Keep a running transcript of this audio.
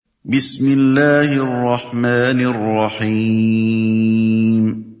بسم اللہ الرحمن الرحیم۔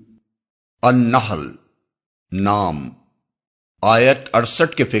 النحل نام آیت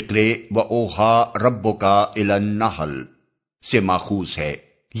 68 کے فقرے و اوحا ربک الی النحل سے ماخوذ ہے۔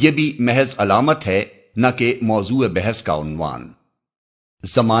 یہ بھی محض علامت ہے نہ کہ موضوع بحث کا عنوان۔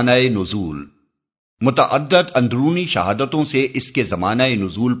 زمانہ نزول متعدد اندرونی شہادتوں سے اس کے زمانہ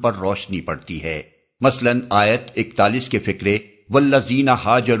نزول پر روشنی پڑتی ہے۔ مثلا آیت 41 کے فقرے والذین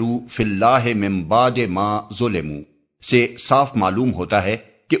ہاجروا فی اللہ من بعد ما ظلموا سے صاف معلوم ہوتا ہے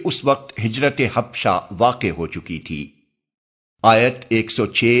کہ اس وقت ہجرت حبشہ واقع ہو چکی تھی۔ آیت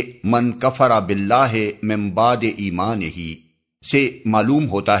 106 من کفر باللہ من بعد ایمانہ سے معلوم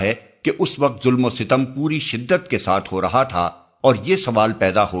ہوتا ہے کہ اس وقت ظلم و ستم پوری شدت کے ساتھ ہو رہا تھا، اور یہ سوال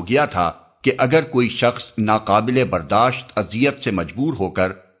پیدا ہو گیا تھا کہ اگر کوئی شخص ناقابل برداشت اذیت سے مجبور ہو کر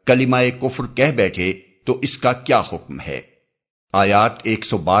کلمہ کفر کہہ بیٹھے تو اس کا کیا حکم ہے۔ آیات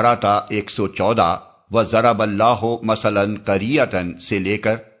 112 تا 114 وَضَرَبَ اللَّهُ مَثَلًا قَرْيَةً سے لے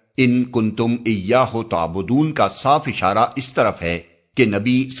کر ان کنتم ایاہ تعبدون کا صاف اشارہ اس طرف ہے کہ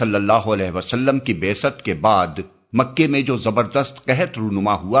نبی صلی اللہ علیہ وسلم کی بعثت کے بعد مکے میں جو زبردست قحط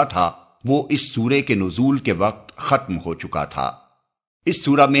رونما ہوا تھا وہ اس سورے کے نزول کے وقت ختم ہو چکا تھا۔ اس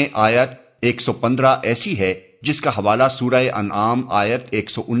سورہ میں آیت 115 ایسی ہے جس کا حوالہ سورہ انعام آیت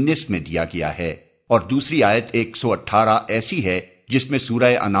 119 میں دیا گیا ہے، اور دوسری آیت 118 ایسی ہے جس میں سورہ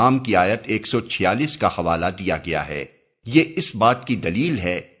انعام کی آیت 146 کا حوالہ دیا گیا ہے۔ یہ اس بات کی دلیل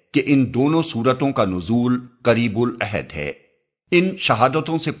ہے کہ ان دونوں سورتوں کا نزول قریب العہد ہے۔ ان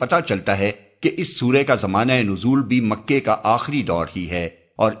شہادتوں سے پتہ چلتا ہے کہ اس سورے کا زمانہ نزول بھی مکے کا آخری دور ہی ہے،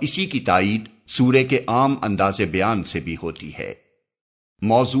 اور اسی کی تائید سورے کے عام انداز بیان سے بھی ہوتی ہے۔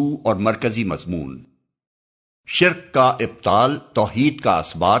 موضوع اور مرکزی مضمون: شرک کا ابطال، توحید کا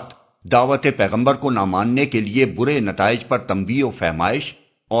اثبات، دعوت پیغمبر کو نہ ماننے کے لیے برے نتائج پر تنبیہ و فہمائش،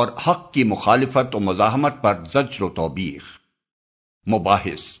 اور حق کی مخالفت و مزاحمت پر زجر و توبیخ۔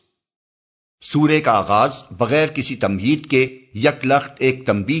 مباحث: سورے کا آغاز بغیر کسی تمہید کے یک لخت ایک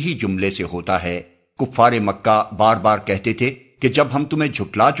تنبیہی جملے سے ہوتا ہے۔ کفار مکہ بار بار کہتے تھے کہ جب ہم تمہیں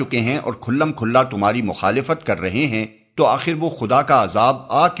جھٹلا چکے ہیں اور کھلم کھلا تمہاری مخالفت کر رہے ہیں تو آخر وہ خدا کا عذاب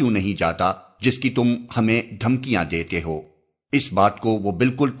آ کیوں نہیں جاتا جس کی تم ہمیں دھمکیاں دیتے ہو۔ اس بات کو وہ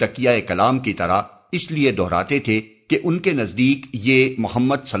بالکل تکیہ کلام کی طرح اس لیے دہراتے تھے کہ ان کے نزدیک یہ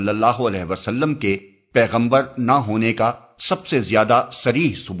محمد صلی اللہ علیہ وسلم کے پیغمبر نہ ہونے کا سب سے زیادہ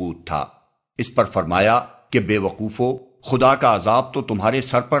صریح ثبوت تھا۔ اس پر فرمایا کہ بے وقوفو، خدا کا عذاب تو تمہارے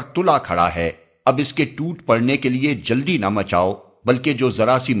سر پر تلا کھڑا ہے، اب اس کے ٹوٹ پڑنے کے لیے جلدی نہ مچاؤ، بلکہ جو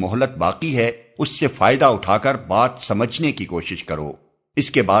ذرا سی مہلت باقی ہے اس سے فائدہ اٹھا کر بات سمجھنے کی کوشش کرو۔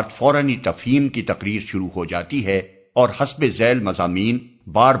 اس کے بعد فوراً ہی تفہیم کی تقریر شروع ہو جاتی ہے، اور حسب ذیل مضامین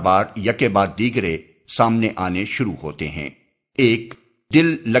بار بار یکے بعد دیگرے سامنے آنے شروع ہوتے ہیں۔ ایک،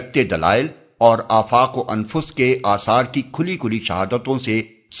 دل لگتے دلائل اور آفاق و انفس کے آثار کی کھلی کھلی شہادتوں سے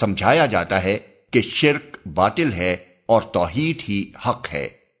سمجھایا جاتا ہے کہ شرک باطل ہے اور توحید ہی حق ہے۔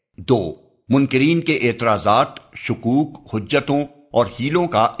 دو، منکرین کے اعتراضات، شکوک، حجتوں اور حیلوں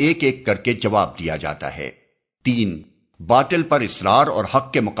کا ایک ایک کر کے جواب دیا جاتا ہے۔ تین، باطل پر اصرار اور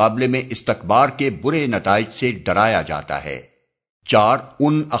حق کے مقابلے میں استکبار کے برے نتائج سے ڈرایا جاتا ہے۔ چار،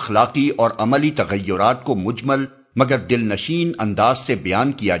 ان اخلاقی اور عملی تغیرات کو مجمل مگر دل نشین انداز سے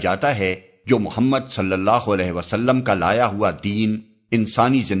بیان کیا جاتا ہے جو محمد صلی اللہ علیہ وسلم کا لایا ہوا دین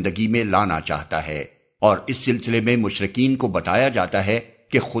انسانی زندگی میں لانا چاہتا ہے، اور اس سلسلے میں مشرکین کو بتایا جاتا ہے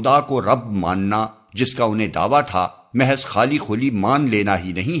کہ خدا کو رب ماننا جس کا انہیں دعویٰ تھا محض خالی خلی مان لینا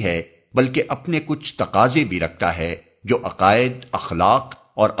ہی نہیں ہے، بلکہ اپنے کچھ تقاضے بھی رکھتا ہے جو عقائد، اخلاق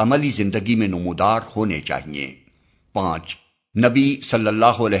اور عملی زندگی میں نمودار ہونے چاہیے۔ پانچ، نبی صلی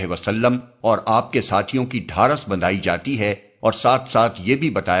اللہ علیہ وسلم اور آپ کے ساتھیوں کی ڈھارس بندھائی جاتی ہے، اور ساتھ ساتھ یہ بھی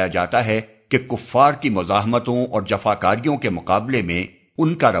بتایا جاتا ہے کہ کفار کی مزاحمتوں اور جفاکاریوں کے مقابلے میں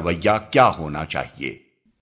ان کا رویہ کیا ہونا چاہیے۔